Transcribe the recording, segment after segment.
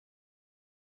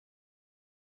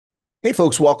Hey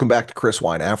folks, welcome back to Chris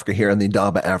Wyatt Africa here on the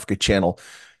Indaba Africa channel.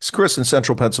 It's Chris in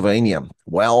central Pennsylvania.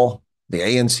 Well, the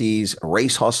ANC's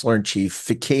race hustler in chief,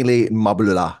 Fikile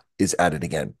Mbalula, is at it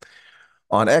again.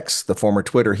 On X, the former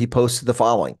Twitter, he posted the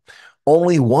following.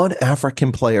 Only one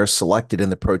African player selected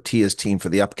in the Proteas team for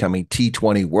the upcoming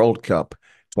T20 World Cup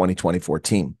 2024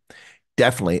 team.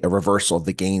 Definitely a reversal of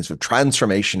the gains of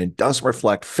transformation and does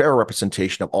reflect fair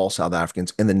representation of all South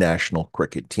Africans in the national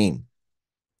cricket team.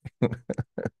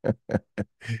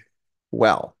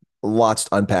 Well, lots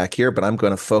to unpack here, but I'm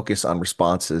going to focus on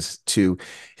responses to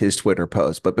his Twitter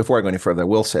post. But before I go any further, I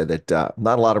will say that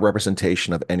not a lot of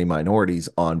representation of any minorities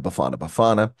on Bafana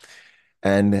Bafana.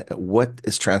 And what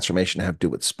does transformation have to do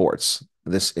with sports?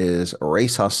 This is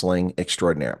race hustling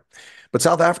extraordinaire. But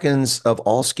South Africans of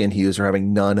all skin hues are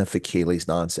having none of Fikile's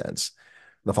nonsense.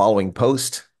 The following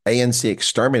post, ANC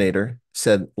exterminator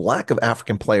said lack of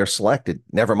African players selected.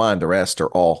 Never mind, the rest are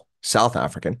all South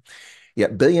African.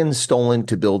 Yet billions stolen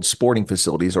to build sporting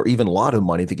facilities or even lotto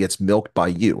money that gets milked by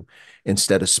you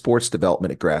instead of sports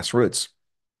development at grassroots.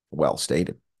 Well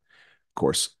stated. Of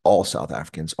course, all South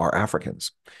Africans are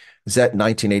Africans. Zet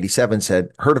 1987 said,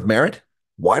 heard of merit?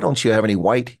 Why don't you have any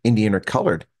white, Indian, or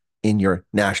colored in your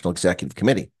National Executive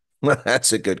Committee?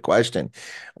 That's a good question.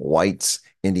 Whites,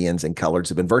 Indians, and coloreds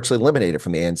have been virtually eliminated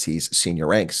from the ANC's senior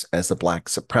ranks as the black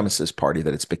supremacist party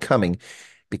that it's becoming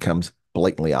becomes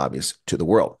blatantly obvious to the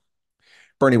world.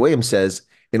 Bernie Williams says,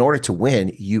 in order to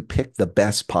win, you pick the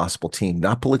best possible team,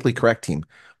 not politically correct team.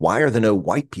 Why are there no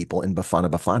white people in Bafana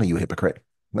Bafana, you hypocrite?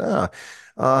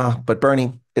 But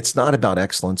Bernie, it's not about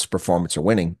excellence, performance, or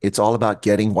winning. It's all about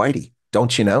getting whitey.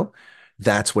 Don't you know?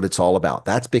 That's what it's all about.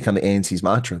 That's become the ANC's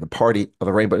mantra. The party of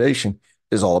the Rainbow Nation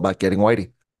is all about getting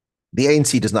whitey. The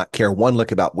ANC does not care one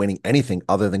lick about winning anything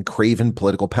other than craven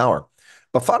political power.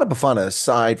 Bafana Bafana,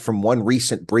 aside from one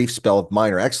recent brief spell of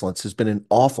minor excellence, has been an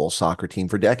awful soccer team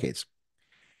for decades.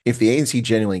 If the ANC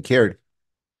genuinely cared,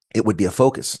 it would be a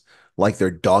focus, like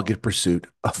their dogged pursuit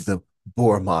of the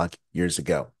Boermag years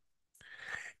ago.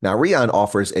 Now, Rian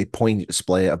offers a poignant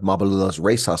display of Mbalula's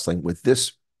race hustling with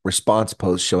this response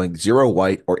post showing zero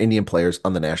white or Indian players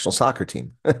on the national soccer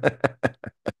team.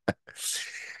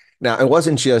 Now, it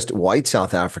wasn't just white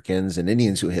South Africans and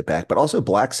Indians who hit back, but also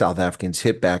black South Africans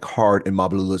hit back hard in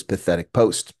Mbalula's pathetic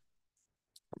post.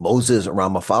 Moses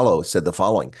Ramafalo said the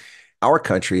following. Our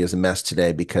country is a mess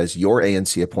today because your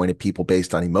ANC appointed people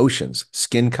based on emotions,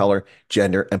 skin color,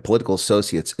 gender, and political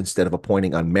associates instead of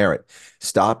appointing on merit.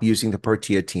 Stop using the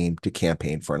Protea team to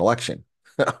campaign for an election.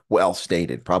 Well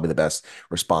stated. Probably the best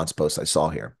response post I saw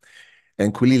here.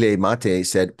 And Quilile Mate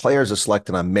said, players are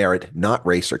selected on merit, not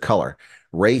race or color.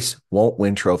 Race won't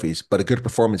win trophies, but a good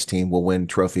performance team will win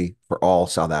trophy for all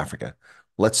South Africa.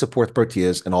 Let's support the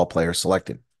Proteas and all players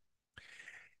selected.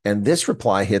 And this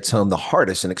reply hits home the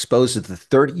hardest and exposes the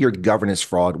 30-year governance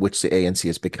fraud which the ANC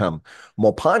has become.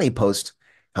 Mopani posts,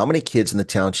 how many kids in the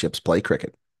townships play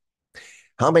cricket?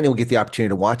 How many will get the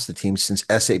opportunity to watch the team since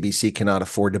SABC cannot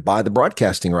afford to buy the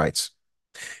broadcasting rights?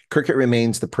 Cricket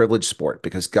remains the privileged sport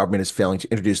because government is failing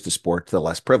to introduce the sport to the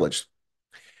less privileged.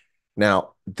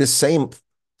 Now, this same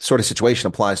sort of situation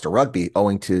applies to rugby,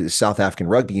 owing to the South African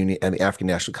Rugby Union and the African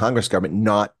National Congress government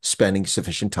not spending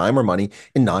sufficient time or money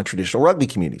in non-traditional rugby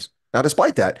communities. Now,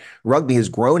 despite that, rugby has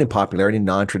grown in popularity in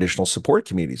non-traditional support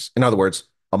communities. In other words,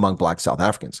 among Black South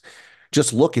Africans.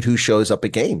 Just look at who shows up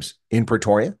at games in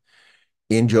Pretoria,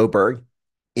 in Joburg,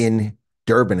 in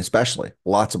Durban, especially.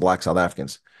 Lots of Black South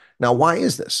Africans. Now, why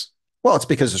is this? Well, it's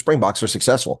because the Springboks are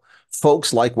successful.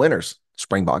 Folks like winners,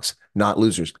 Springboks, not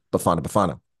losers, Bafana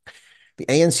Bafana. The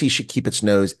ANC should keep its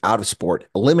nose out of sport,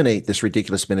 eliminate this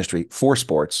ridiculous ministry for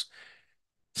sports,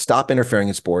 stop interfering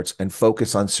in sports, and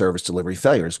focus on service delivery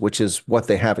failures, which is what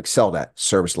they have excelled at,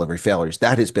 service delivery failures.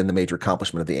 That has been the major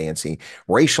accomplishment of the ANC,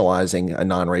 racializing a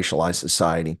non-racialized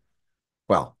society.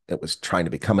 Well, it was trying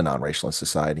to become a non-racialist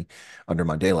society under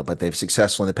Mandela, but they've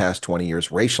successfully in the past 20 years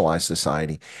racialized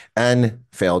society and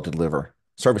failed to deliver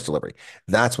service delivery.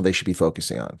 That's what they should be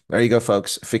focusing on. There you go,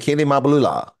 folks. Fikile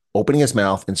Mbalula opening his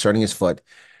mouth, inserting his foot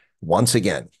once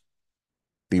again.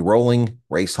 The rolling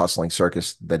race hustling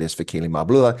circus that is Fikile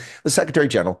Mbalula, the Secretary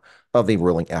General of the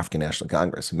ruling African National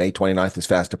Congress. May 29th is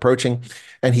fast approaching,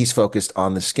 and he's focused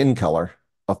on the skin color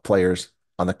of players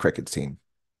on the cricket team,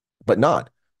 but not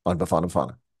on Bafana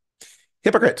Bafana.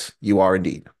 Hypocrite, you are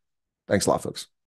indeed. Thanks a lot, folks.